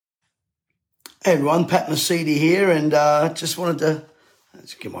Hey everyone, Pat Mesiti here, and just wanted to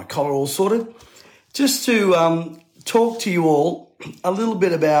let's get my collar all sorted. Just to talk to you all a little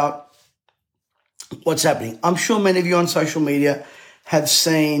bit about what's happening. I'm sure many of you on social media have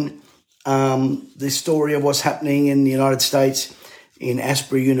seen the story of what's happening in the United States, in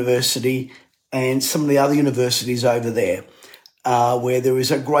Asbury University, and some of the other universities over there, where there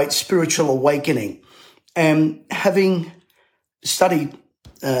is a great spiritual awakening. And having studied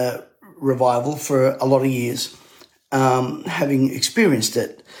revival for a lot of years, having experienced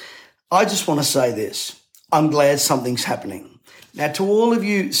it, I just want to say this. I'm glad something's happening. Now, to all of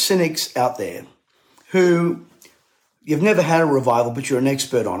you cynics out there who you've never had a revival, but you're an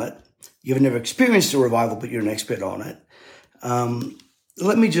expert on it, you've never experienced a revival, but you're an expert on it,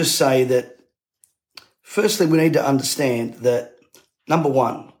 let me just say that, firstly, we need to understand that, number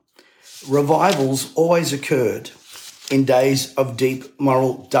one, revivals always occurred in days of deep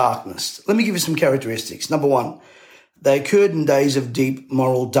moral darkness. Let me give you some characteristics. Number one, they occurred in days of deep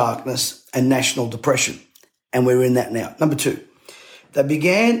moral darkness and national depression, and we're in that now. Number two, they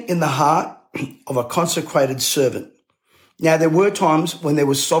began in the heart of a consecrated servant. Now, there were times when there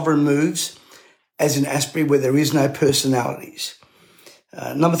were sovereign moves, as in Asbury, where there is no personalities.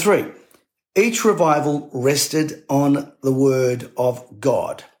 Number three, each revival rested on the word of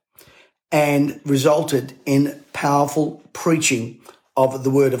God and resulted in powerful preaching of the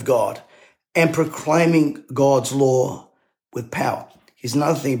word of God and proclaiming God's law with power. Here's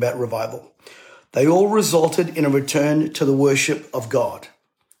another thing about revival. They all resulted in a return to the worship of God.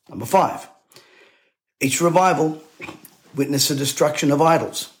 Number five, each revival witnessed the destruction of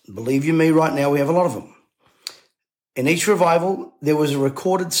idols. Believe you me, right now we have a lot of them. In each revival, there was a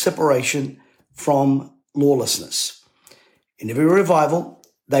recorded separation from lawlessness. In every revival,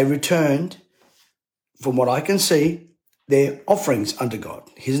 they returned, from what I can see, their offerings unto God.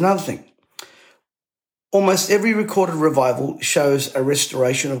 Here's another thing. Almost every recorded revival shows a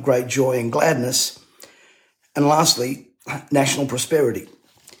restoration of great joy and gladness. And lastly, national prosperity.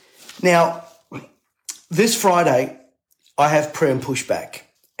 Now, this Friday, I have prayer and pushback,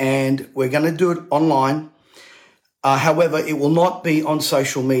 and we're going to do it online. However, it will not be on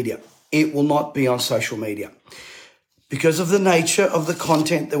social media. It will not be on social media. Because of the nature of the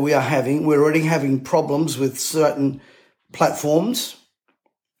content that we are having, we're already having problems with certain platforms,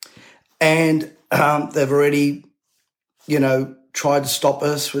 and they've already, tried to stop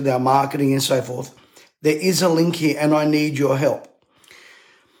us with our marketing and so forth. There is a link here, and I need your help.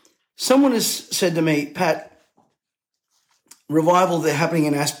 Someone has said to me, Pat, revival, they're happening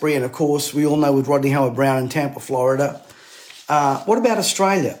in Asbury, and of course, we all know with Rodney Howard-Browne in Tampa, Florida. What about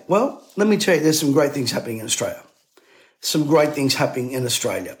Australia? Well, let me tell you, there's some great things happening in Australia. Some great things happening in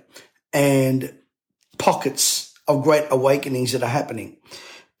Australia and pockets of great awakenings that are happening.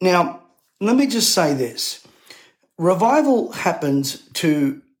 Now, let me just say this. Revival happens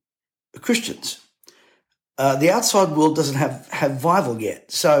to Christians. The outside world doesn't have revival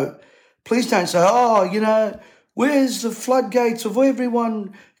yet. So please don't say, where's the floodgates of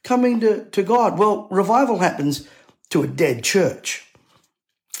everyone coming to God? Well, revival happens to a dead church.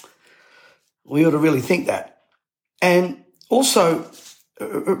 We ought to really think that. And also,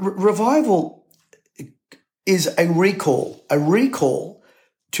 revival is a recall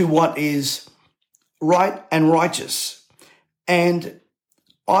to what is right and righteous. And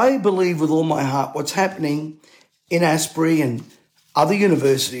I believe with all my heart what's happening in Asbury and other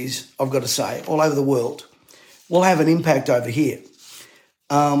universities, I've got to say, all over the world, will have an impact over here.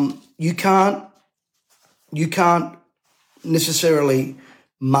 You can't necessarily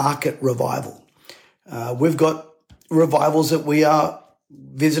market revival. We've got revivals that we are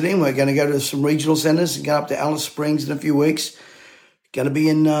visiting. We're going to go to some regional centres and go up to Alice Springs in a few weeks. Going to be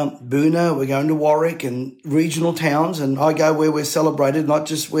in Boona. We're going to Warwick and regional towns. And I go where we're celebrated, not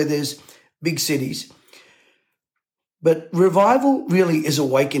just where there's big cities. But revival really is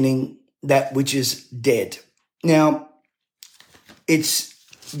awakening that which is dead. Now, it's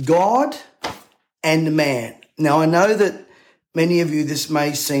God and man. Now, I know that many of you, this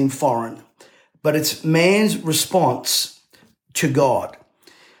may seem foreign, but it's man's response to God.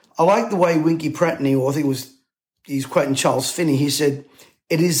 I like the way Winky Pratney, or I think he's quoting Charles Finney, he said,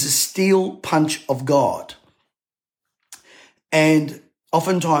 it is the steel punch of God. And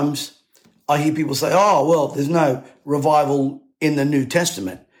oftentimes I hear people say, there's no revival in the New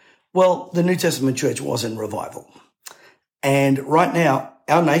Testament. Well, the New Testament church was in revival. And right now,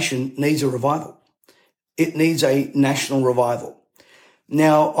 our nation needs a revival. It needs a national revival.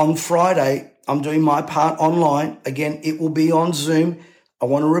 Now, on Friday, I'm doing my part online. Again, it will be on Zoom. I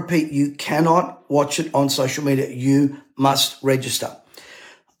want to repeat, you cannot watch it on social media. You must register.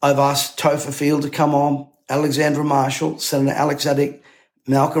 I've asked Topher Field to come on, Alexandra Marshall, Senator Alex Addick,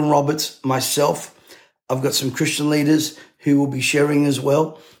 Malcolm Roberts, myself. I've got some Christian leaders who will be sharing as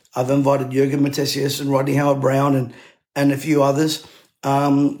well. I've invited Jürgen Matthesius and Rodney Howard-Brown and a few others.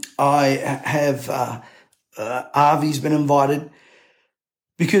 I have Avi's been invited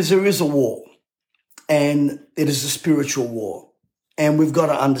because there is a war, and it is a spiritual war, and we've got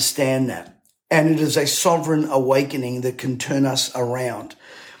to understand that. And it is a sovereign awakening that can turn us around.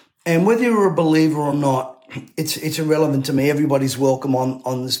 And whether you're a believer or not, it's irrelevant to me. Everybody's welcome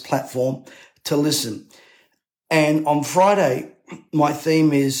on this platform to listen. And on Friday, my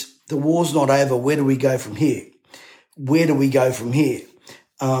theme is the war's not over. Where do we go from here? Where do we go from here?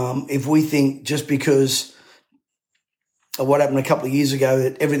 If we think just because of what happened a couple of years ago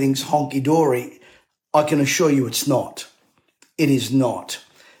that everything's honky-dory, I can assure you it's not. It is not.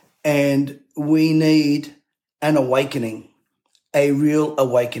 And we need an awakening, a real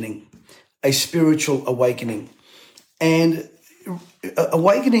awakening, a spiritual awakening. And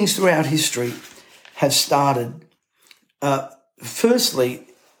awakenings throughout history have started. Firstly,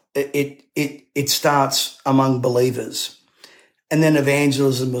 it starts among believers, and then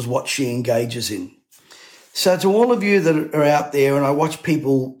evangelism is what she engages in. So to all of you that are out there, and I watch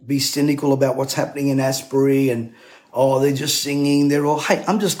people be cynical about what's happening in Asbury and, oh, they're just singing, hey,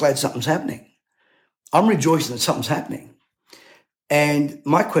 I'm just glad something's happening. I'm rejoicing that something's happening. And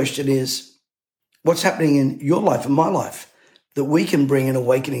my question is, what's happening in your life and my life that we can bring an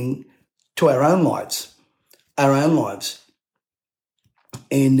awakening to our own lives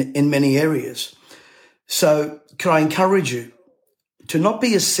in many areas? So can I encourage you to not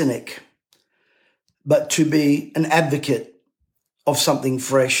be a cynic, but to be an advocate of something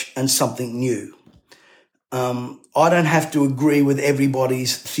fresh and something new. I don't have to agree with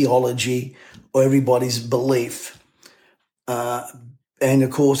everybody's theology or everybody's belief. And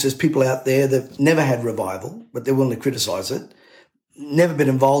of course, there's people out there that never had revival, but they're willing to criticize it. Never been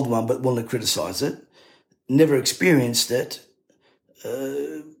involved in one, but willing to criticize it. Never experienced it.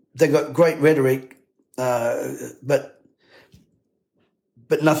 They got great rhetoric, but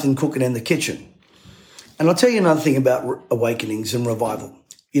nothing cooking in the kitchen. And I'll tell you another thing about awakenings and revival.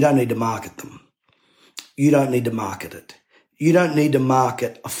 You don't need to market them. You don't need to market it. You don't need to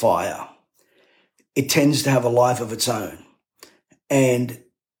market a fire. It tends to have a life of its own. And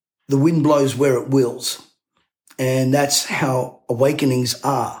the wind blows where it wills. And that's how awakenings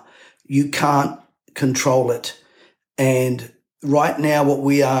are. You can't control it. And right now, what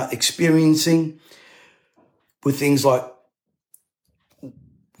we are experiencing with things like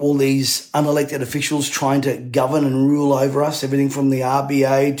all these unelected officials trying to govern and rule over us, everything from the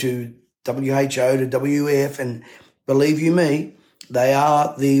RBA to WHO to WEF, and believe you me, they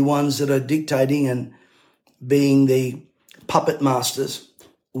are the ones that are dictating and being the puppet masters.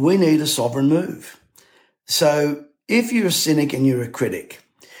 We need a sovereign move. So if you're a cynic and you're a critic,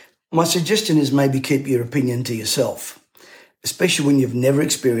 my suggestion is maybe keep your opinion to yourself, especially when you've never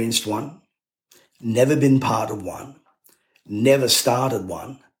experienced one, never been part of one, never started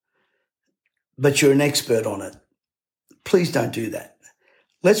one, but you're an expert on it. Please don't do that.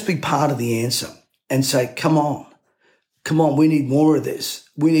 Let's be part of the answer and say, come on, we need more of this.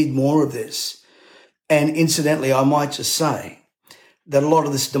 We need more of this. And incidentally, I might just say that a lot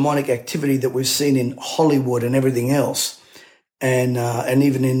of this demonic activity that we've seen in Hollywood and everything else, and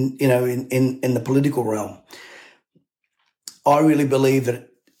even in the political realm, I really believe that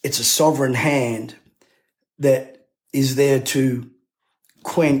it's a sovereign hand that is there to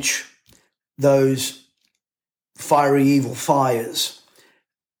quench those fiery evil fires.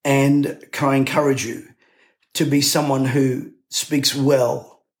 And can I encourage you to be someone who speaks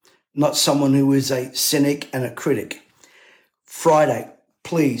well, not someone who is a cynic and a critic. Friday,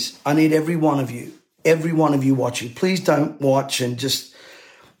 please, I need every one of you watching. Please don't watch and just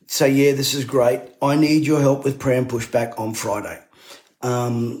say, yeah, this is great. I need your help with prayer and pushback on Friday.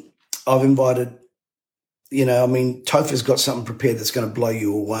 I've invited, Topher's got something prepared that's going to blow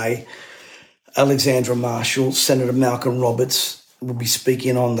you away. Alexandra Marshall, Senator Malcolm Roberts will be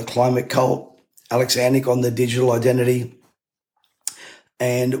speaking on the climate cult, Alex Addick on the digital identity.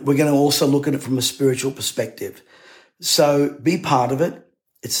 And we're going to also look at it from a spiritual perspective. So be part of it.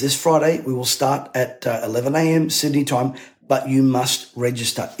 It's this Friday. We will start at 11 a.m. Sydney time, but you must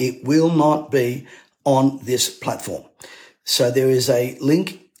register. It will not be on this platform. So there is a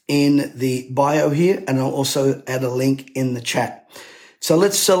link in the bio here, and I'll also add a link in the chat. So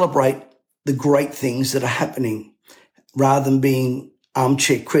let's celebrate the great things that are happening rather than being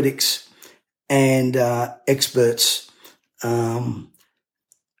armchair critics and experts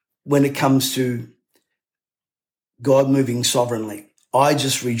when it comes to God moving sovereignly. I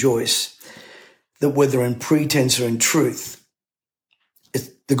just rejoice that whether in pretense or in truth,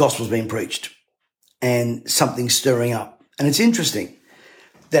 the gospel's being preached and something's stirring up. And it's interesting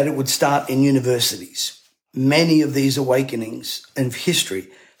that it would start in universities. Many of these awakenings in history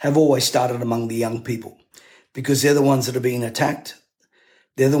have always started among the young people because they're the ones that are being attacked.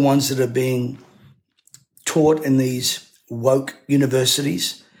 They're the ones that are being taught in these woke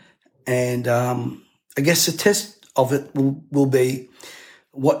universities. And I guess the test of it will be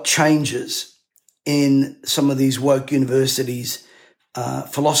what changes in some of these woke universities'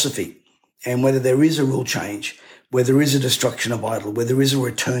 philosophy, and whether there is a real change, whether there is a destruction of idol, whether there is a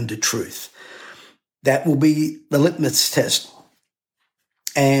return to truth. That will be the litmus test.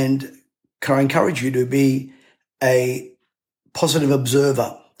 And I encourage you to be a positive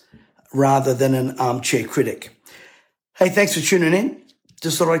observer rather than an armchair critic. Hey, thanks for tuning in.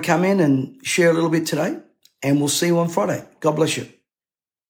 Just thought I'd come in and share a little bit today, and we'll see you on Friday. God bless you.